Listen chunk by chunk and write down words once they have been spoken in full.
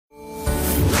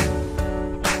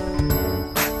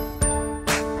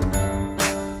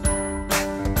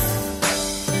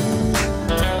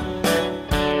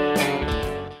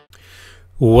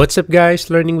What's up guys,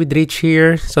 Learning with Rich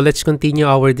here. So let's continue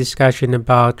our discussion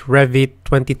about Revit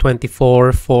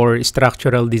 2024 for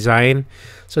structural design.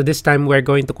 So this time we're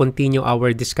going to continue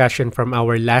our discussion from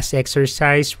our last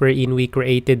exercise wherein we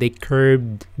created a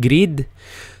curved grid.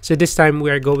 So this time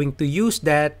we are going to use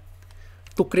that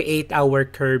to create our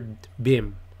curved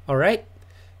beam. Alright?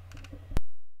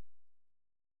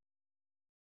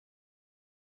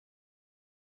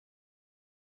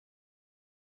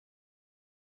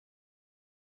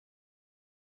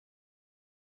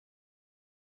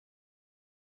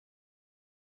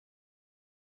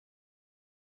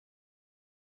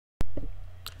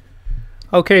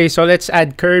 Okay, so let's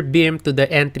add curved beam to the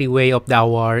entryway of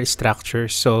our structure.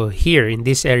 So here, in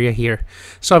this area here.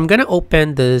 So I'm gonna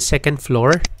open the second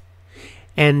floor.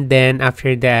 And then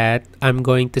after that, I'm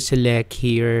going to select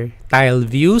here tile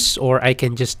views, or I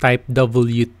can just type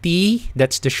WT.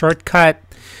 That's the shortcut.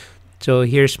 So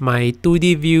here's my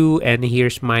 2D view and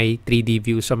here's my 3D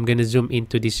view. So I'm gonna zoom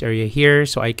into this area here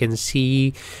so I can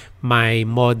see my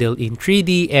model in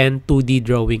 3D and 2D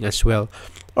drawing as well.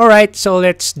 Alright, so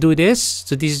let's do this.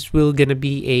 So this will gonna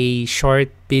be a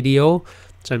short video.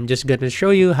 So I'm just gonna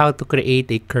show you how to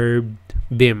create a curved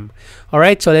beam.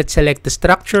 Alright, so let's select the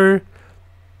structure.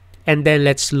 And then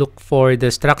let's look for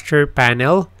the structure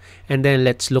panel. And then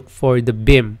let's look for the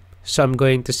beam. So I'm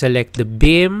going to select the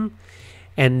beam.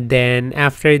 And then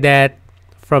after that,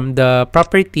 from the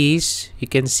properties, you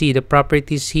can see the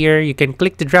properties here. You can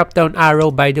click the drop down arrow,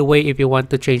 by the way, if you want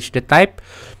to change the type.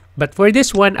 But for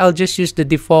this one, I'll just use the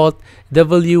default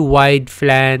W wide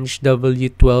flange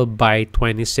W12 by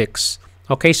 26.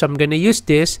 Okay, so I'm going to use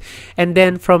this. And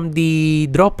then from the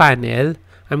draw panel,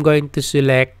 I'm going to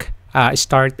select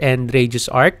start and radius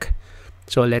arc.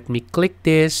 So let me click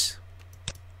this.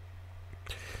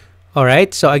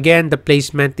 Alright, so again, the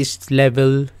placement is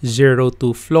level 0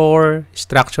 to floor.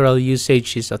 Structural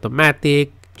usage is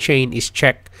automatic. Chain is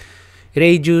checked.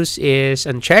 Radius is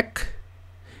unchecked.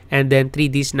 And then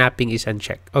 3D snapping is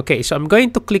unchecked. Okay, so I'm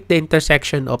going to click the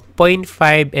intersection of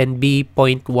 0.5 and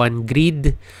B.1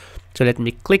 grid. So let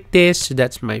me click this. So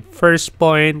that's my first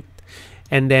point.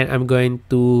 And then I'm going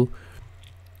to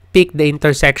pick the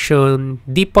intersection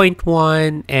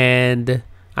D.1 and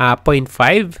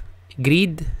 0.5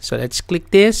 grid. So let's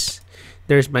click this.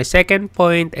 There's my second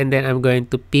point. And then I'm going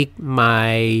to pick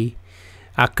my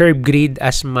curve grid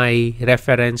as my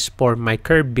reference for my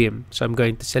curve beam. So I'm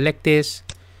going to select this.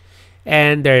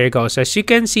 And there you go. So as you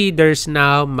can see, there's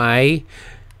now my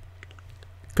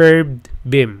curved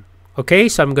beam. Okay,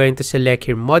 so I'm going to select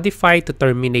here modify to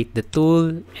terminate the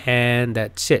tool, and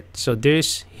that's it. So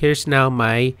here's now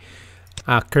my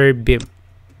curved beam.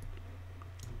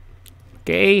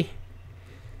 Okay.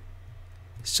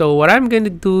 So what I'm going to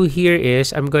do here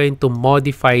is I'm going to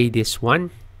modify this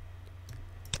one.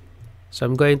 So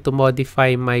I'm going to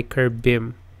modify my curved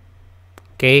beam.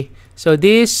 Okay. So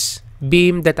this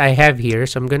beam that I have here,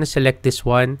 so I'm going to select this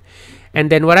one, and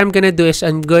then what I'm going to do is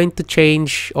I'm going to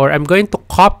change, or I'm going to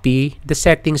copy the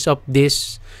settings of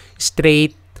this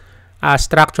straight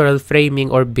structural framing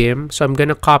or beam. So I'm going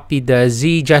to copy the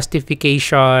Z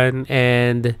justification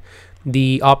and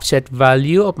the offset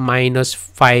value of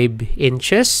 -5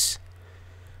 inches.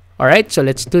 Alright, so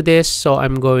let's do this. So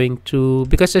I'm going to,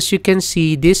 because as you can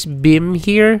see, this beam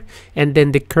here and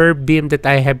then the curved beam that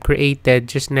I have created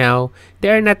just now, they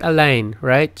are not aligned,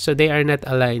 right? So they are not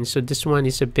aligned. So this one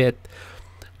is a bit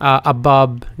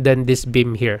above than this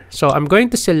beam here. So I'm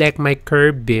going to select my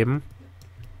curved beam.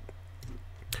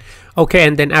 Okay,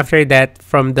 and then after that,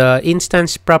 from the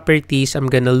instance properties, I'm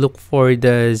gonna look for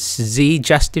the Z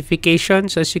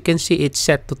justification. So as you can see, it's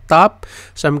set to top.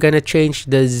 So I'm gonna change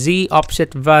the Z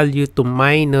offset value to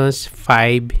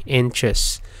 -5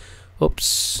 inches.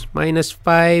 Oops,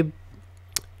 -5.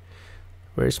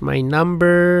 Where's my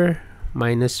number?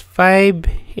 -5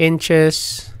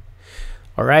 inches.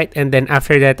 Alright, and then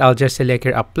after that, I'll just select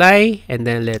here apply. And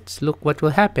then let's look what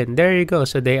will happen. There you go.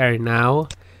 So they are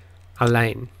now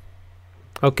aligned.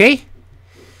 Okay,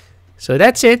 so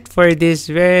that's it for this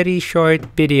very short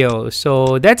video.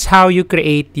 So that's how you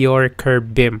create your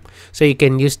curved beam. So you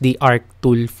can use the arc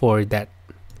tool for that.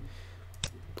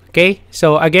 Okay,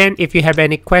 so again, if you have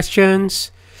any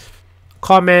questions,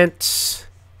 comments,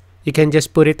 you can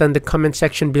just put it on the comment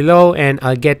section below and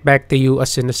I'll get back to you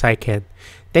as soon as I can.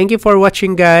 Thank you for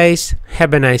watching, guys.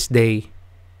 Have a nice day.